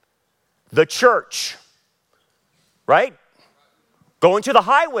 The church, right? Going to the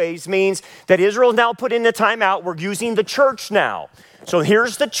highways means that Israel is now put in the timeout. We're using the church now. So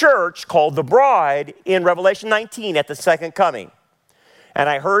here's the church called the bride in Revelation 19 at the second coming. And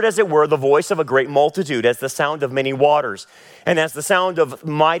I heard, as it were, the voice of a great multitude, as the sound of many waters, and as the sound of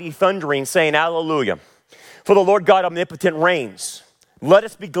mighty thundering, saying, Hallelujah. For the Lord God omnipotent reigns. Let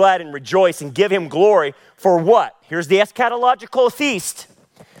us be glad and rejoice and give him glory. For what? Here's the eschatological feast.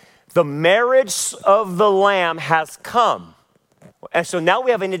 The marriage of the Lamb has come. And so now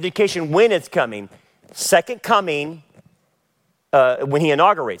we have an indication when it's coming. Second coming, when he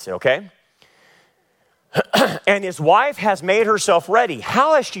inaugurates it, okay? And his wife has made herself ready.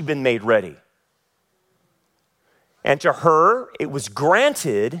 How has she been made ready? And to her, it was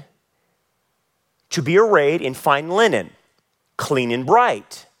granted to be arrayed in fine linen, clean and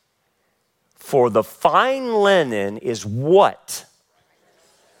bright. For the fine linen is what?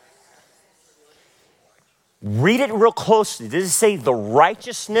 Read it real closely. Does it say the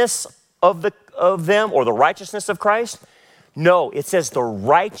righteousness of them or the righteousness of Christ? No, it says the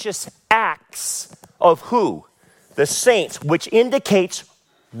righteous acts of who? The saints, which indicates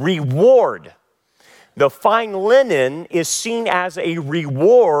reward. The fine linen is seen as a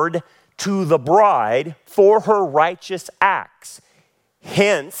reward to the bride for her righteous acts.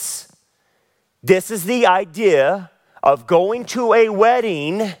 Hence, this is the idea of going to a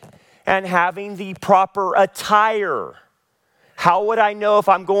wedding and having the proper attire. How would I know if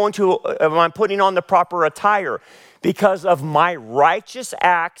I'm putting on the proper attire? Because of my righteous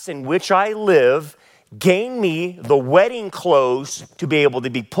acts in which I live, gain me the wedding clothes to be able to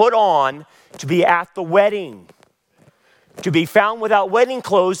be put on to be at the wedding. To be found without wedding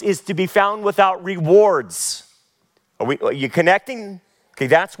clothes is to be found without rewards. Are you connecting? Okay,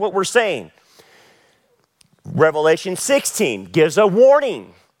 that's what we're saying. Revelation 16 gives a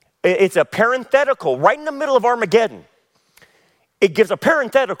warning. It's a parenthetical right in the middle of Armageddon. It gives a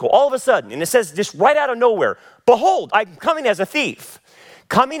parenthetical all of a sudden, and it says just right out of nowhere, behold, I'm coming as a thief.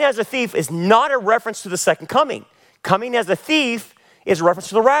 Coming as a thief is not a reference to the second coming. Coming as a thief is a reference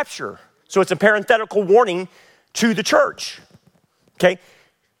to the rapture. So it's a parenthetical warning to the church. Okay?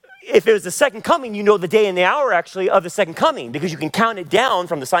 if it was the second coming, you know the day and the hour actually of the second coming, because you can count it down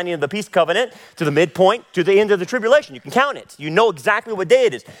from the signing of the peace covenant to the midpoint to the end of the tribulation. You can count it. You know exactly what day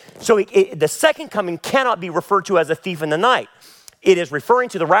it is. So the second coming cannot be referred to as a thief in the night. It is referring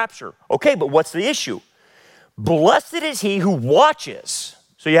to the rapture. Okay, but what's the issue? Blessed is he who watches.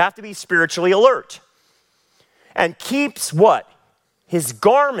 So you have to be spiritually alert. And keeps what? His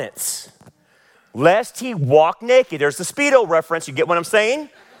garments, lest he walk naked. There's the Speedo reference. You get what I'm saying?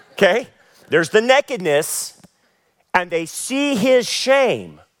 Okay? There's the nakedness, and they see his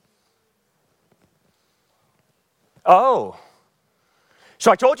shame. Oh.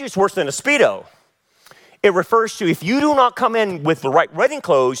 So I told you it's worse than a Speedo. It refers to if you do not come in with the right wedding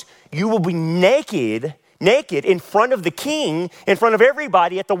clothes, you will be naked in front of the king, in front of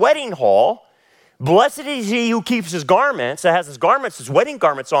everybody at the wedding hall. Blessed is he who keeps his garments, that has his garments, his wedding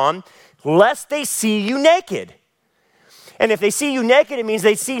garments on, lest they see you naked. And if they see you naked, it means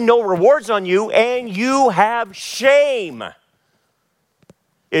they see no rewards on you, and you have shame.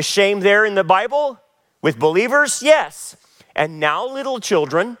 Is shame there in the Bible with believers? Yes. And now, little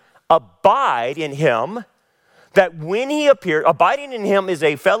children, abide in him, that when he appears, abiding in him is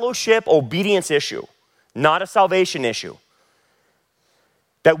a fellowship obedience issue, not a salvation issue.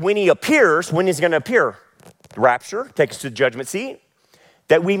 That when he appears, when he's going to appear? The rapture, take us to the judgment seat.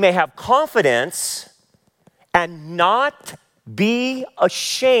 That we may have confidence and not be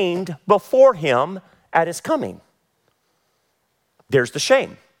ashamed before him at his coming. There's the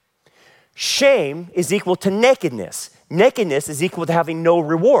shame. Shame is equal to nakedness. Nakedness is equal to having no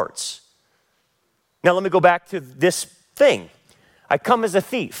rewards. Now let me go back to this thing. I come as a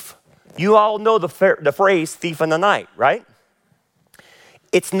thief. You all know the phrase thief in the night, right?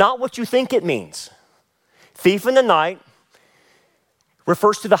 It's not what you think it means. Thief in the night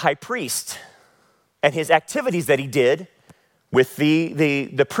refers to the high priest and his activities that he did with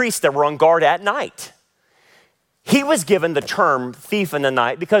the priests that were on guard at night. He was given the term thief in the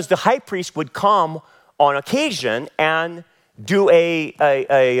night because the high priest would come on occasion and do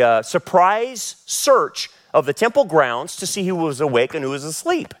a surprise search of the temple grounds to see who was awake and who was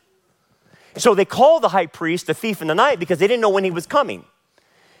asleep. So they called the high priest the thief in the night because they didn't know when he was coming.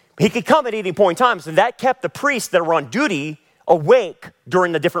 He could come at any point in time, so that kept the priests that were on duty awake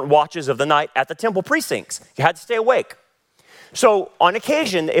during the different watches of the night at the temple precincts. You had to stay awake. So on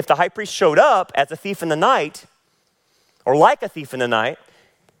occasion, if the high priest showed up as a thief in the night, or like a thief in the night,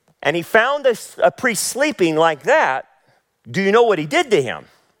 and he found a priest sleeping like that, do you know what he did to him?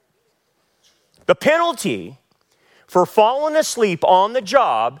 The penalty for falling asleep on the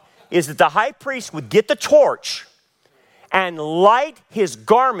job is that the high priest would get the torch and light his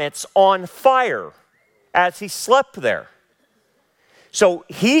garments on fire as he slept there. So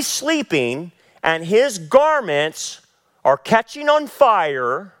he's sleeping and his garments are catching on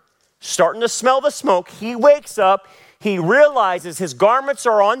fire, starting to smell the smoke. He wakes up, he realizes his garments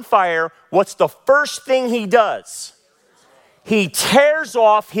are on fire. What's the first thing he does? He tears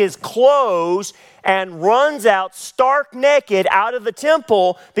off his clothes and runs out stark naked out of the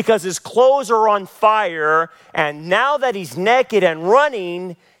temple because his clothes are on fire. And now that he's naked and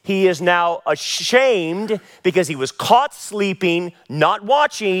running, he is now ashamed because he was caught sleeping, not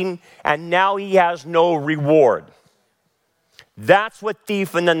watching, and now he has no reward. That's what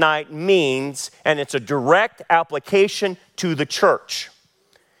thief in the night means, and it's a direct application to the church.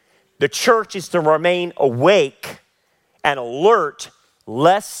 The church is to remain awake and alert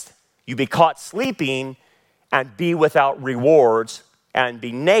lest you be caught sleeping and be without rewards and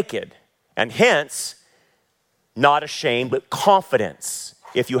be naked. And hence, not ashamed, but confidence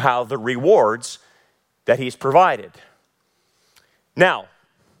if you have the rewards that he's provided. Now,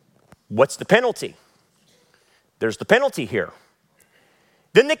 what's the penalty? There's the penalty here.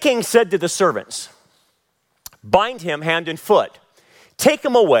 Then the king said to the servants, bind him hand and foot, take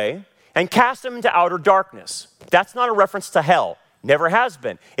him away, and cast him into outer darkness. That's not a reference to hell. Never has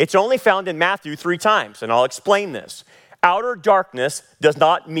been. It's only found in Matthew 3 times, and I'll explain this. Outer darkness does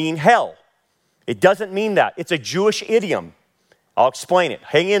not mean hell. It doesn't mean that. It's a Jewish idiom. I'll explain it.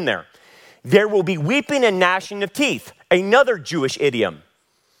 Hang in there. There will be weeping and gnashing of teeth. Another Jewish idiom.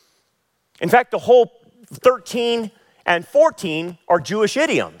 In fact, the whole 13 and 14 are Jewish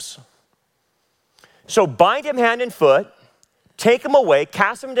idioms. So bind him hand and foot, take him away,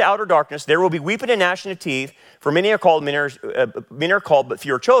 cast him into outer darkness. There will be weeping and gnashing of teeth. For many are called, many are called, but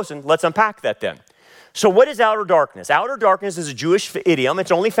few are chosen. Let's unpack that then. So what is outer darkness? Outer darkness is a Jewish idiom.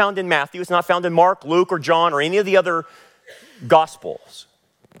 It's only found in Matthew. It's not found in Mark, Luke, or John, or any of the other Gospels.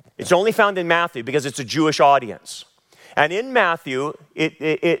 It's only found in Matthew because it's a Jewish audience. And in Matthew,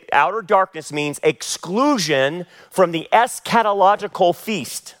 outer darkness means exclusion from the eschatological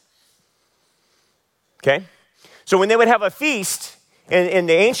feast. Okay? So when they would have a feast in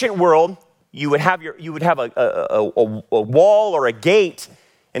the ancient world, you would have a wall or a gate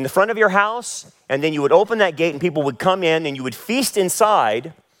in the front of your house, and then you would open that gate and people would come in and you would feast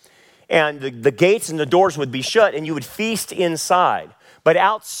inside, and the gates and the doors would be shut and you would feast inside. But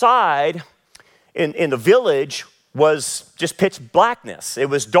outside in the village was just pitch blackness. It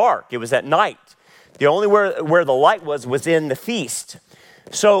was dark. It was at night. The only where the light was in the feast.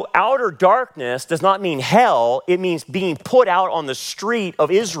 So outer darkness does not mean hell. It means being put out on the street of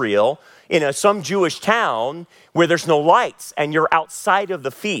Israel in some Jewish town where there's no lights and you're outside of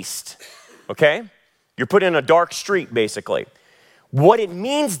the feast, okay? You're put in a dark street, basically. What it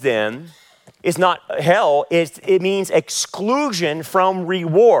means then is not hell, it means exclusion from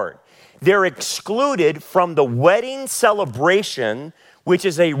reward. They're excluded from the wedding celebration, which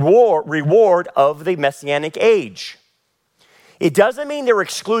is a reward of the Messianic age. It doesn't mean they're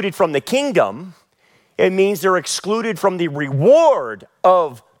excluded from the kingdom. It means they're excluded from the reward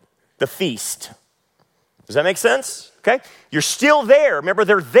of the feast. Does that make sense? Okay? You're still there. Remember,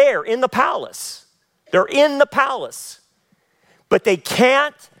 they're there in the palace. They're in the palace. But they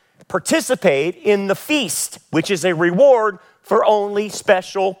can't participate in the feast, which is a reward for only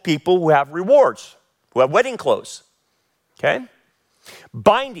special people who have rewards, who have wedding clothes. Okay?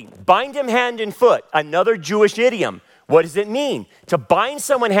 Binding. Bind him hand and foot. Another Jewish idiom. What does it mean? To bind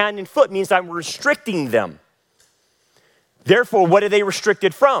someone hand and foot means I'm restricting them. Therefore, what are they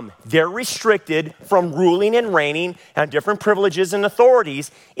restricted from? They're restricted from ruling and reigning and different privileges and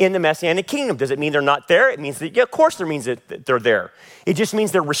authorities in the Messianic kingdom. Does it mean they're not there? It means that, yeah, of course it means that they're there. It just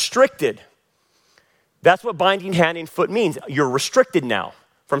means they're restricted. That's what binding hand and foot means. You're restricted now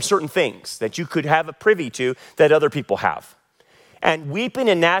from certain things that you could have a privy to that other people have. And weeping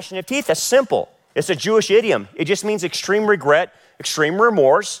and gnashing of teeth, that's simple. It's a Jewish idiom. It just means extreme regret, extreme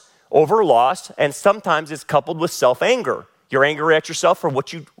remorse over loss, and sometimes it's coupled with self-anger. You're angry at yourself for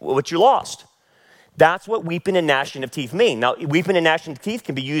what you lost. That's what weeping and gnashing of teeth mean. Now, weeping and gnashing of teeth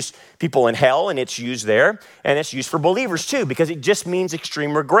can be used people in hell, and it's used there, and it's used for believers too, because it just means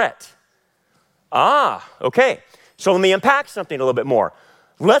extreme regret. Okay. So let me unpack something a little bit more.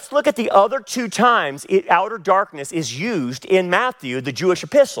 Let's look at the other two times outer darkness is used in Matthew, the Jewish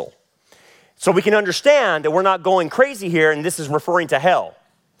epistle. So we can understand that we're not going crazy here, and this is referring to hell.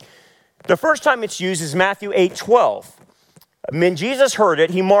 The first time it's used is Matthew 8:12. When Jesus heard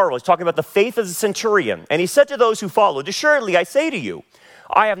it, he marveled. He's talking about the faith of the centurion. And he said to those who followed, assuredly, I say to you,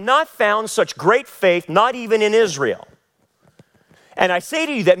 I have not found such great faith, not even in Israel. And I say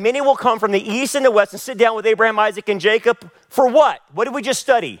to you that many will come from the east and the west and sit down with Abraham, Isaac, and Jacob. For what? What did we just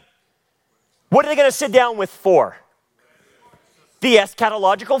study? What are they going to sit down with for? The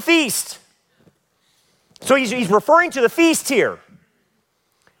eschatological feast. So he's referring to the feast here.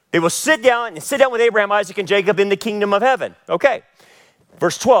 They will sit down with Abraham, Isaac, and Jacob in the kingdom of heaven. Okay.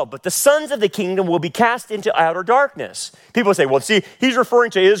 Verse 12, but the sons of the kingdom will be cast into outer darkness. People say, well, see, he's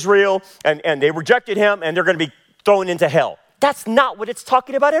referring to Israel, and they rejected him, and they're going to be thrown into hell. That's not what it's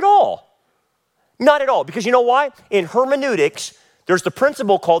talking about at all. Not at all. Because you know why? In hermeneutics, there's the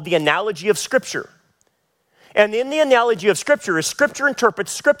principle called the analogy of Scripture. And in the analogy of Scripture is Scripture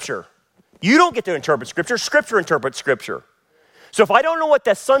interprets Scripture. You don't get to interpret Scripture. Scripture interprets Scripture. So if I don't know what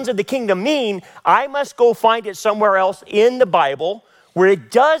the sons of the kingdom mean, I must go find it somewhere else in the Bible where it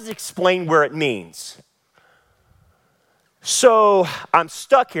does explain where it means. So I'm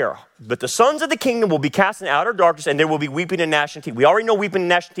stuck here. But the sons of the kingdom will be cast in outer darkness, and there will be weeping and gnashing of teeth. We already know weeping and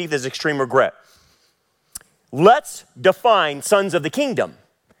gnashing of teeth is extreme regret. Let's define sons of the kingdom.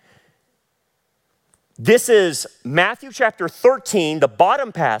 This is Matthew chapter 13, the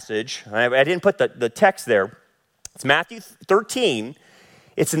bottom passage. I didn't put the text there. It's Matthew 13.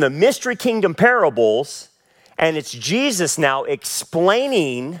 It's in the mystery kingdom parables, and it's Jesus now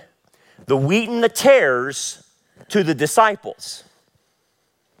explaining the wheat and the tares to the disciples.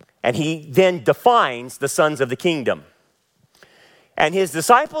 And he then defines the sons of the kingdom. And his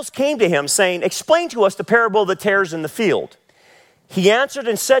disciples came to him saying, explain to us the parable of the tares in the field. He answered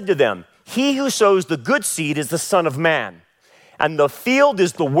and said to them, he who sows the good seed is the Son of Man, and the field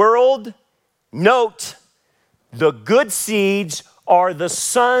is the world. Note, the good seeds are the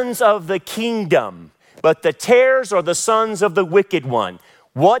sons of the kingdom, but the tares are the sons of the wicked one.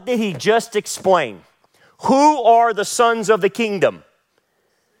 What did he just explain? Who are the sons of the kingdom?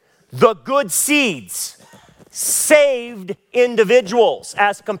 The good seeds, saved individuals,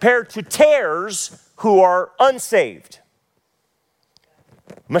 as compared to tares who are unsaved.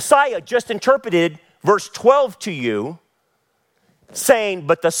 Messiah just interpreted verse 12 to you, saying,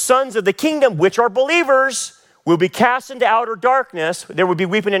 but the sons of the kingdom, which are believers, will be cast into outer darkness. There will be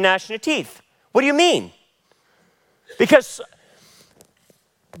weeping and gnashing of teeth. What do you mean? Because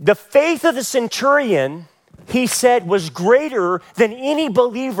the faith of the centurion, he said, was greater than any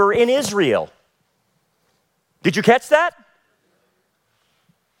believer in Israel. Did you catch that?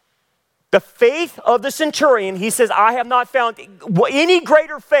 The faith of the centurion, he says, I have not found any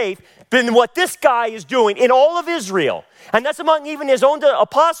greater faith than what this guy is doing in all of Israel. And that's among even his own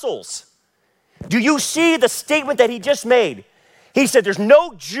apostles. Do you see the statement that he just made? He said, there's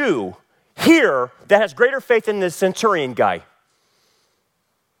no Jew here that has greater faith than the centurion guy.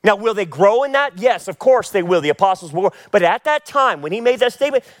 Now, will they grow in that? Yes, of course they will. The apostles will. But at that time, when he made that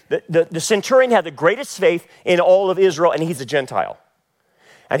statement, the centurion had the greatest faith in all of Israel, and he's a Gentile.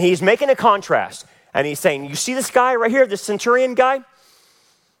 And he's making a contrast. And he's saying, you see this guy right here, this centurion guy?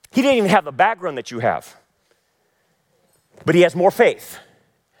 He didn't even have the background that you have. But he has more faith.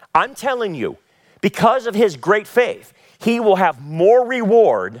 I'm telling you, because of his great faith, he will have more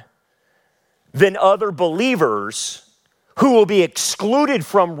reward than other believers who will be excluded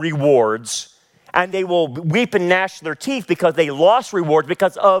from rewards, and they will weep and gnash their teeth because they lost rewards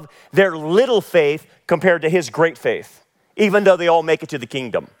because of their little faith compared to his great faith, even though they all make it to the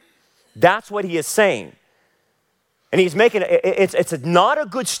kingdom. That's what he is saying. And he's making, it's not a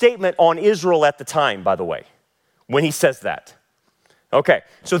good statement on Israel at the time, by the way, when he says that. Okay,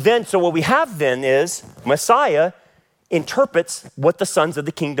 so what we have then is Messiah interprets what the sons of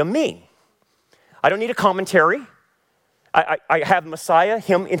the kingdom mean. I don't need a commentary. I have Messiah,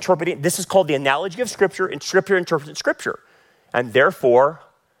 him interpreting. This is called the analogy of Scripture, and Scripture interprets Scripture. And therefore,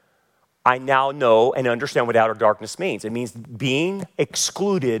 I now know and understand what outer darkness means. It means being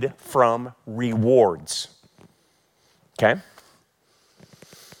excluded from rewards. Okay?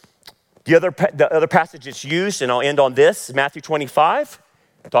 The other passage it's used, and I'll end on this, is Matthew 25,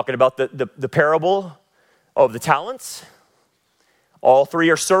 talking about the parable of the talents. All three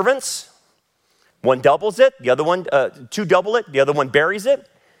are servants. One doubles it, the other one, two double it, the other one buries it.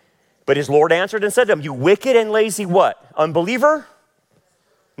 But his Lord answered and said to him, you wicked and lazy what? Unbeliever?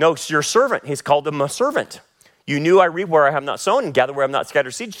 No, it's your servant. He's called him a servant. You knew I reap where I have not sown and gather where I have not scattered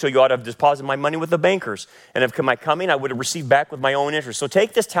seed, so you ought to have deposited my money with the bankers. And if my coming, I would have received back with my own interest. So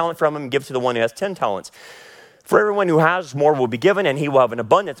take this talent from him and give it to the one who has 10 talents. For everyone who has more will be given, and he will have an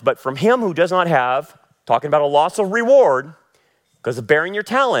abundance. But from him who does not have, talking about a loss of reward, because of bearing your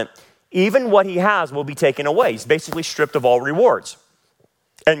talent, even what he has will be taken away. He's basically stripped of all rewards.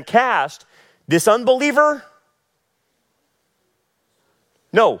 And cast this unbeliever,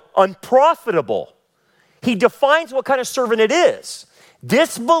 no, unprofitable. He defines what kind of servant it is.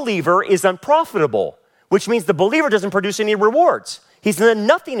 This believer is unprofitable, which means the believer doesn't produce any rewards. He's done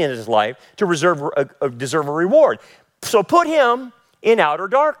nothing in his life to deserve a reward. So put him in outer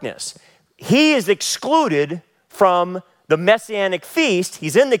darkness. He is excluded from the messianic feast.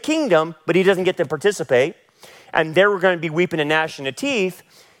 He's in the kingdom, but he doesn't get to participate. And there we're going to be weeping and gnashing of teeth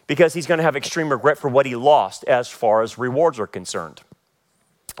because he's going to have extreme regret for what he lost as far as rewards are concerned.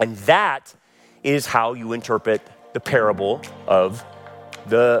 And that is how you interpret the parable of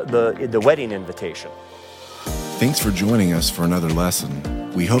the wedding invitation. Thanks for joining us for another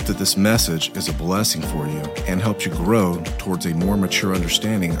lesson. We hope that this message is a blessing for you and helps you grow towards a more mature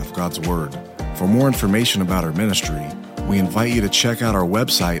understanding of God's Word. For more information about our ministry, we invite you to check out our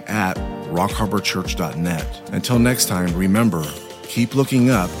website at rockharborchurch.net. Until next time, remember, keep looking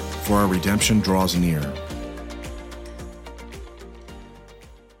up, for our redemption draws near.